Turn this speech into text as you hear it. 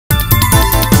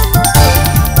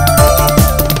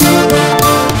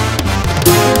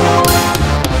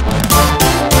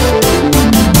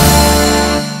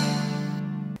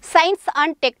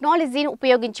And టెక్నాలజీని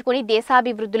ఉపయోగించుకుని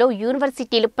దేశాభివృద్ధిలో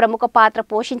యూనివర్సిటీలు ప్రముఖ పాత్ర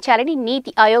పోషించాలని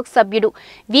నీతి ఆయోగ్ సభ్యుడు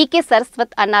వికే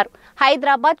సరస్వత్ అన్నారు.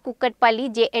 Hyderabad Kukatpally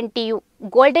JNTU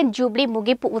golden Jubilee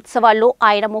ముగింపు ఉత్సవాల్లో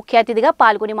ఆయన ముఖ్య అతిథిగా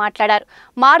పాల్గొని మాట్లాడారు.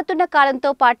 మారుతున్న కాలంతో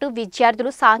పాటు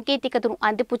విద్యార్థులు సాంకేతికతను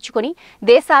అందిపుచ్చుకొని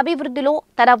దేశాభివృద్ధిలో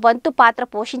తన వంతు పాత్ర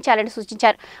పోషించాలని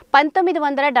సూచించారు.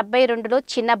 1972లో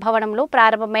చిన్న భవనంలో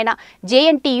ప్రారంభమైన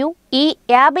జేఎన్టీయూ ఈ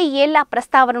 50 ఏళ్ల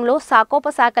ప్రస్తావనలో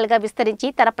శాఖోపశాఖలుగా విస్తరించి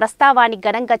తన ప్రస్తావాన్ని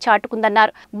ఘనంగా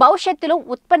చాటుకుందన్నారు. భవిష్యత్తులో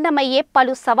ఉత్పన్నమయ్యే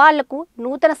పలు సవాళ్లకు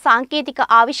నూతన సాంకేతిక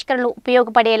ఆవిష్కరణలు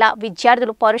ఉపయోగపడేలా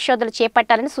విద్యార్థులు పరిశోధనలు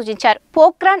చేపట్టాలని సూచించారు.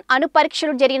 పోఖ్రాన్ అణు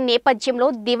పరీక్షలు జరిగిన నేపథ్యంలో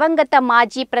దివంగత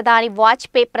మాజీ ప్రధాని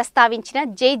వాజ్పేయి ప్రస్తావించిన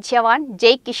జై జవాన్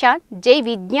జై కిసాన్ జై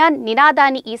విజ్ఞాన్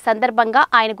నినాదాన్ని ఈ సందర్భంగా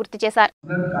ఆయన గుర్తు చేశారు.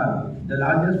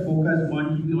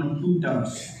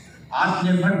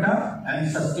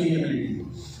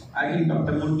 I think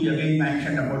Dr. Murthy again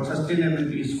mentioned about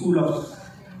sustainability, school of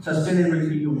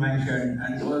sustainability you mentioned,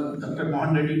 and Dr.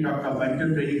 Mohan Reddy talked of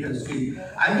entrepreneurial skill.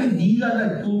 I think these are the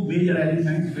two major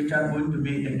elements which are going to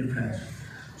make a difference.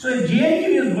 So if JNU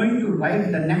is going to write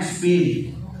the next page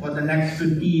for the next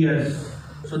 50 years,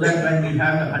 so that when we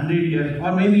have the 100 years,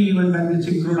 or maybe even when we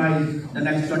synchronize the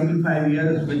next 25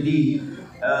 years with the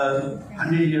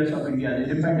 100 years of India's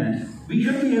independence, we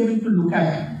should be able to look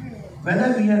at whether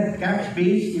we have kept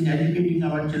pace in educating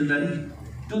our children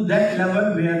to that level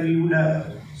where we would have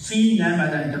seen them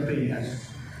as entrepreneurs.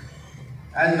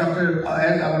 As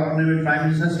our Honorable Prime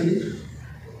Minister says,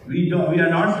 we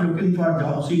are not looking for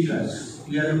job seekers,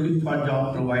 we are looking for job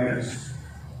providers.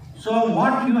 So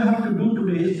what you have to do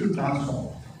today is to transform.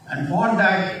 And for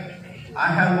that, I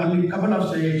have only a couple of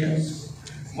suggestions.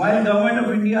 While Government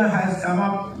of India has come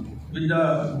up with the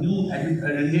new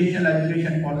National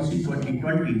Education Policy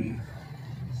 2020,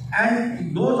 and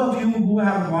those of you who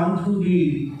have gone through the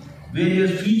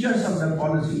various features of the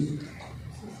policy,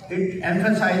 it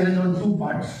emphasizes on two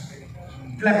parts: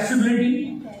 flexibility,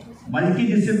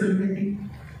 multidisciplinarity,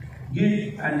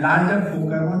 and larger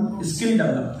focus on skill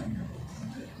development.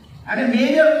 And a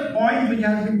major point which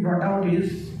has been brought out is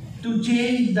to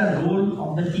change the role of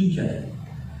the teacher.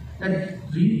 The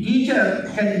teacher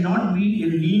cannot be a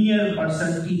linear person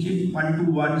teaching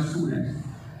one-to-one students.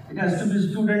 It has to be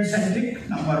student-centric,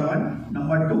 number one.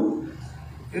 Number two,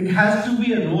 it has to be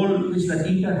a role which the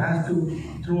teacher has to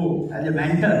throw as a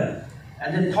mentor,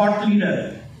 as a thought leader.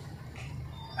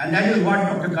 And that is what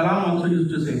Dr. Kalam also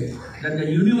used to say, that the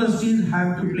universities have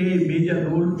to play a major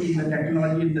role in the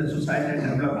technology, in the society and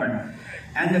development.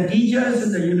 And the teachers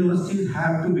in the universities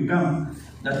have to become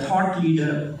the thought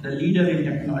leader, the leader in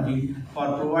technology, for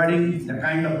providing the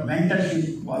kind of mentorship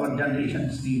our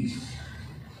generations needs.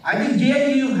 I think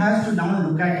JNU has to now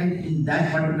look at it in that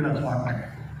particular format.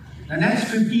 The next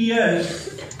 50 years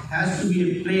has to be a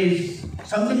place,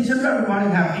 something similar to what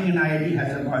is happening in IIT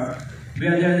Hyderabad,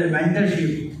 where there is a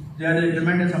mentorship, there is a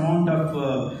tremendous amount of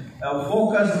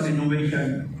focus on innovation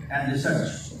and research.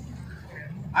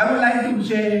 I would like to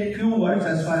say a few words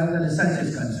as far as the research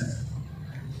is concerned.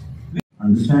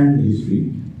 Understand the history.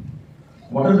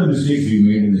 What are the mistakes we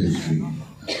made in the history?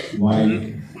 While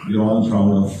we are all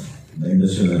proud of the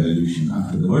Industrial Revolution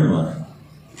after the World War,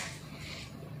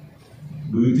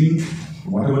 do you think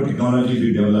whatever technology we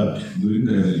developed during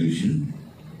the revolution,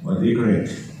 were they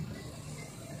correct?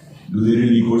 Do they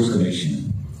really course correction?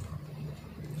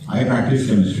 I practice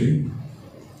chemistry,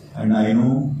 and I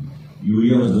know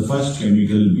urea was the first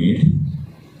chemical made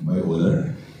by Euler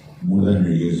more than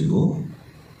 100 years ago,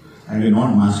 and we not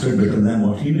mastered better than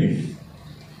what he made.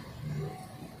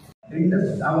 In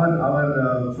our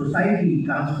society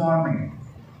transforming.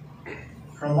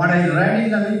 From what I read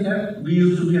in the literature, we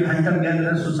used to be a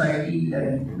hunter-gatherer society, then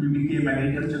we became an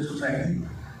agriculture society.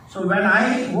 So when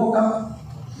I woke up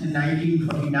in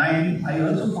 1949, I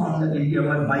also found that India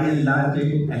was by and large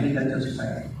an agriculture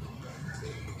society.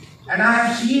 And I have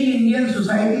seen Indian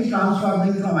society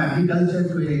transforming from agriculture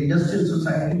to an industrial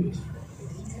society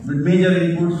with major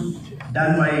inputs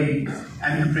done by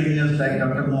entrepreneurs like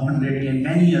Dr. Mohan Reddy and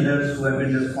many others who have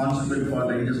been responsible for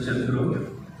the industrial growth.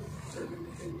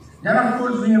 Then of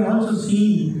course we have also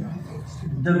seen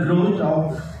the growth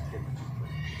of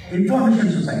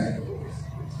information society.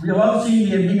 We have all seen,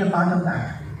 we have been a part of that.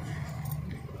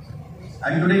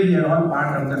 And today we are all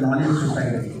part of the knowledge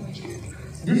society.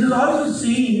 This is also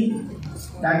seen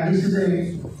that this is a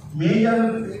major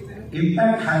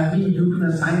impact has been due to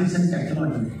the science and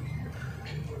technology.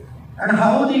 And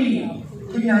how the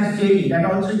thing has changed, that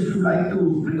also if you like to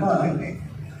recall.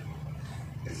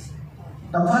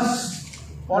 The first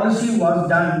policy was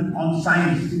done on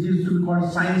science. It used to be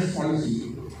called science policy.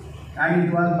 And it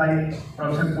was by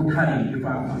Professor Kuthari, if I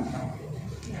am not wrong.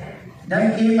 Then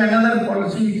came another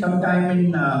policy sometime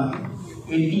in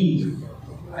 80s.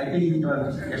 I think it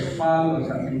was Yashpal or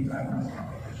something.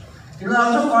 It was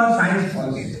also called science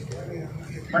policy.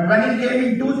 But when it came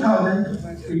in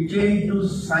 2000, it changed to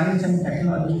science and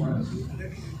technology policy.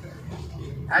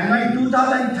 And when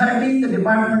 2013, the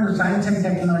Department of Science and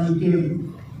Technology came,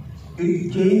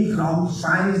 it changed from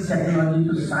science technology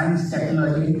to science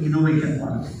technology and innovation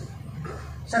policy.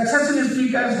 Successful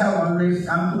speakers have always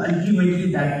come to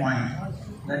ultimately that point,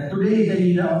 that today is the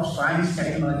era of science,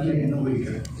 technology and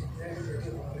innovation.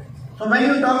 So when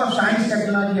you talk of science,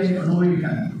 technology and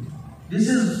innovation, this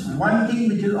is one thing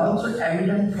which is also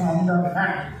evident from the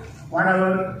fact what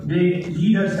our great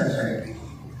leaders have said.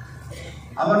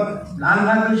 Our Lal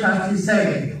Bahadur Shastri said,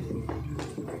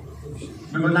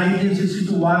 because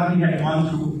 1962 war we had gone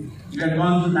through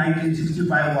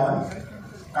 1965 war.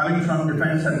 Coming from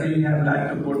defense circle, we have like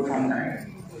to quote from that.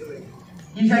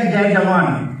 He said, Jai Jawan.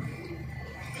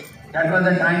 That was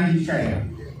the time he said.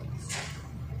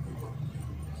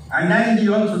 And then he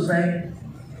also said,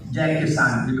 Jai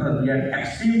Kisan, because we had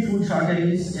extreme food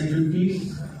shortages in 50s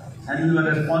and we were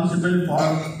responsible for,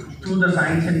 through the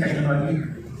science and technology,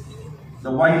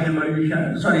 the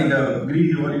the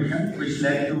green revolution, which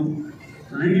led to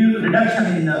reduction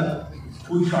in the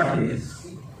food shortages.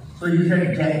 So he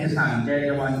said, Jai Kisan, Jai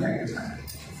Jawan, Jai Kisan.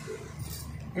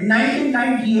 In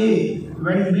 1998,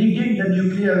 when we did the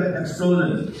nuclear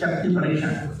explosion, Shakti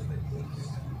Parishan,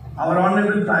 our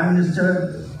Honorable Prime Minister,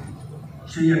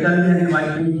 Shri Atal Bihari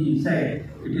Vajpayee said,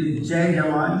 it is Jai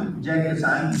Jawan, Jai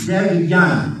Kisan, Jai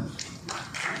Vigyan.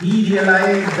 He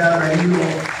realized the value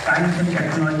of science and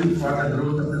technology for the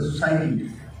growth of the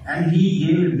society, and he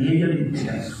gave major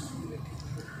importance.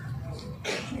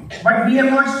 But we have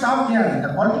not stopped there.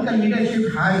 The political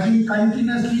leadership has been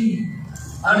continuously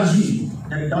urging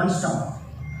that don't stop.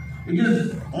 It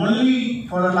is only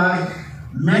for the last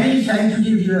many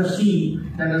centuries you have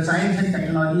seen that the science and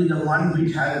technology is the one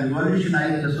which has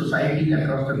revolutionized the society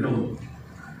across the globe.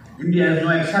 India is no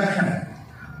exception.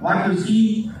 What you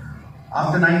see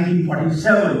after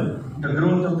 1947, the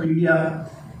growth of India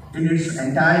in its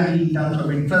entirety in terms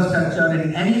of infrastructure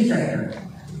in any sector,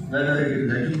 whether it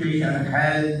is education,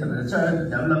 health, research,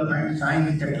 development,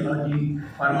 science, technology,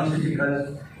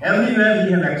 pharmaceuticals, everywhere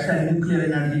we have excelled, nuclear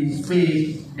energy,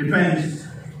 space, defense.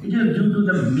 It is due to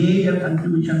the major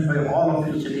contribution by all of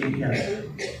you sitting here,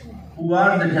 who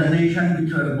are the generation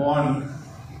which were born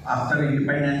after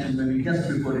independence, maybe just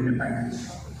before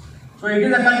independence. So it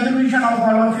is a contribution of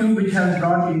all of you which has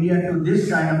brought India to this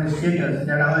kind of a status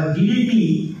that our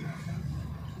GDP,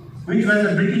 which when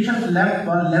the Britishers left,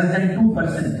 was less than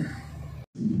 2%.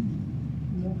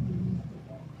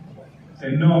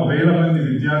 ఎన్నో వేల మంది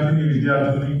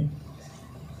విద్యార్థుల్ని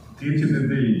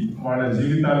తీర్చిదిద్ది వాళ్ళ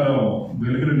జీవితాల్లో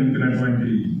వెలుగులు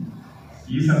నింపినటువంటి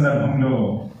ఈ సందర్భంలో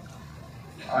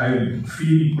I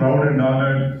feel proud and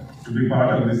honored to be part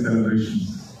of this celebration.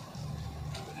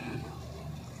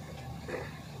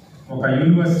 ఒక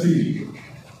యూనివర్సిటీ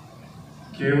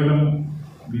కేవలం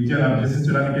విద్యను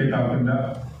అభ్యసించడానికే కాకుండా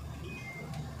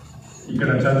ఇక్కడ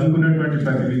చదువుకున్నటువంటి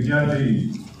ప్రతి విద్యార్థి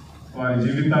వారి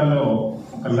జీవితాల్లో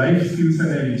ఒక లైఫ్ స్కిల్స్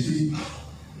అనేవి ఇచ్చి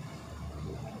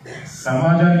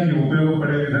సమాజానికి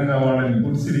ఉపయోగపడే విధంగా వాళ్ళని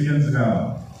గుడ్ సిటిజన్స్గా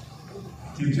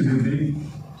తీర్చిదిద్ది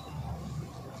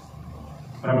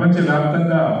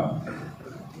ప్రపంచవ్యాప్తంగా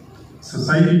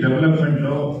సొసైటీ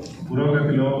డెవలప్మెంట్లో,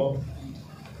 పురోగతిలో,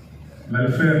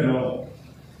 వెల్ఫేర్లో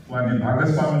వారిని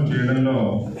భాగస్వామ్యం చేయడంలో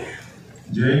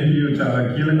జేఎన్టీయూ చాలా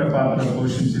కీలక పాత్ర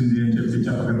పోషించింది అని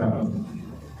చెప్పక తప్పదు.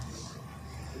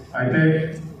 అయితే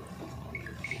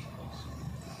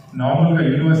నార్మల్గా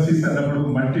యూనివర్సిటీస్ అన్నప్పుడు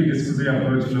మల్టీ డిసిప్లినరీ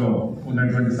అప్రోచ్లో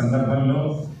ఉన్నటువంటి సందర్భంలో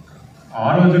ఆ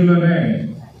రోజుల్లోనే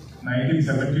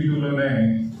 1972లోనే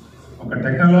ఒక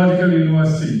technological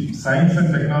university, science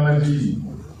and technology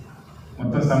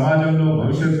మొత్తం సమాజంలో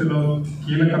భవిష్యత్తులో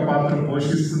కీలక పాత్ర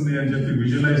పోషిస్తుంది అని చెప్పి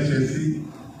విజువలైజ్ చేసి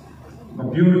ఒక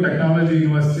ప్యూర్ టెక్నాలజీ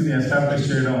యూనివర్సిటీని ఎస్టాబ్లిష్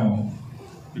చేయడం,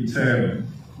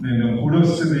 నేను kudos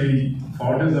to the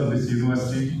founders of this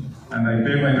university and I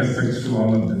pay my respects to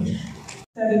all of them.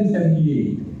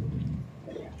 1978,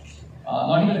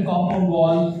 not even a compound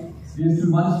wall, we used to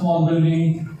one small building.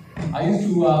 I used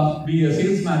to be a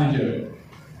sales manager,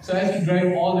 so I used to drive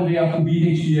all the way up to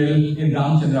BHEL in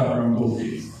Ramchandrapuram those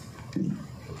days.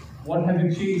 What have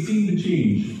you seen the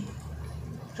change?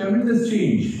 Tremendous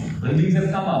change. Buildings have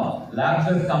come up, labs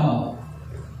have come up,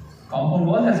 compound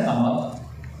wall has come up,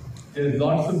 there is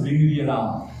lots of greenery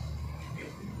around.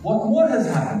 What more has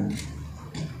happened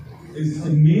is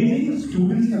amazing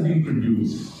students have been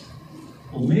produced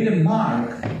who made a mark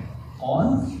on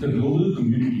the global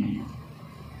community.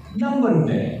 Number of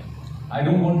them. I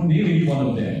don't want to name any one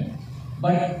of them,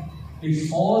 but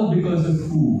it's all because of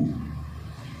who?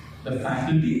 The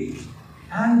faculty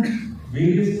and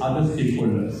various other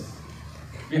stakeholders.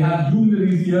 We have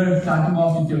luminaries here, starting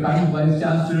off with your current Vice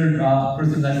Chancellor,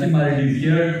 Professor Narasimha Reddy is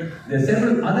here. There are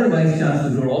several other Vice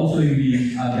Chancellors who are also in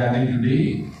the gathering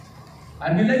today.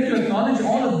 And we'd like to acknowledge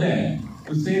all of them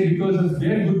to say because of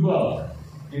their good work,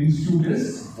 the Institute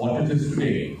is what it is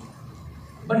today.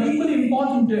 But equally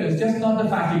important is just not the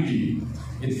faculty,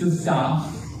 it's the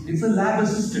staff, it's the lab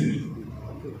assistant,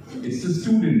 it's the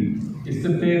student, it's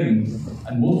the parents,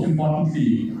 and most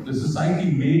importantly, the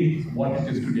society made what it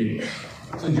is today.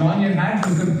 So join your hands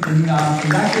in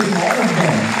congratulating all of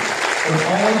them for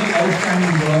all the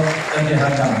outstanding work that they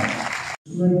have done.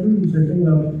 My team is setting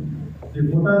up the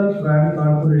Photonics Brand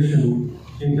Corporation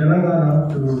in Telangana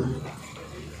to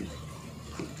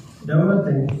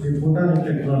developing the photonic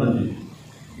technology.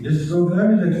 This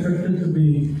program is expected to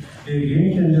be a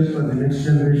game changer for the next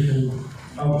generation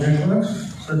of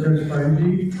networks such as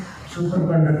 5G,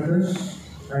 superconductors,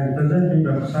 and presently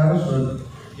Dr. Saraswat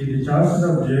is the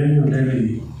Chancellor of JNU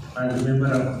Delhi and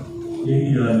member of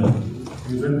ADI.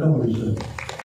 We welcome you, sir.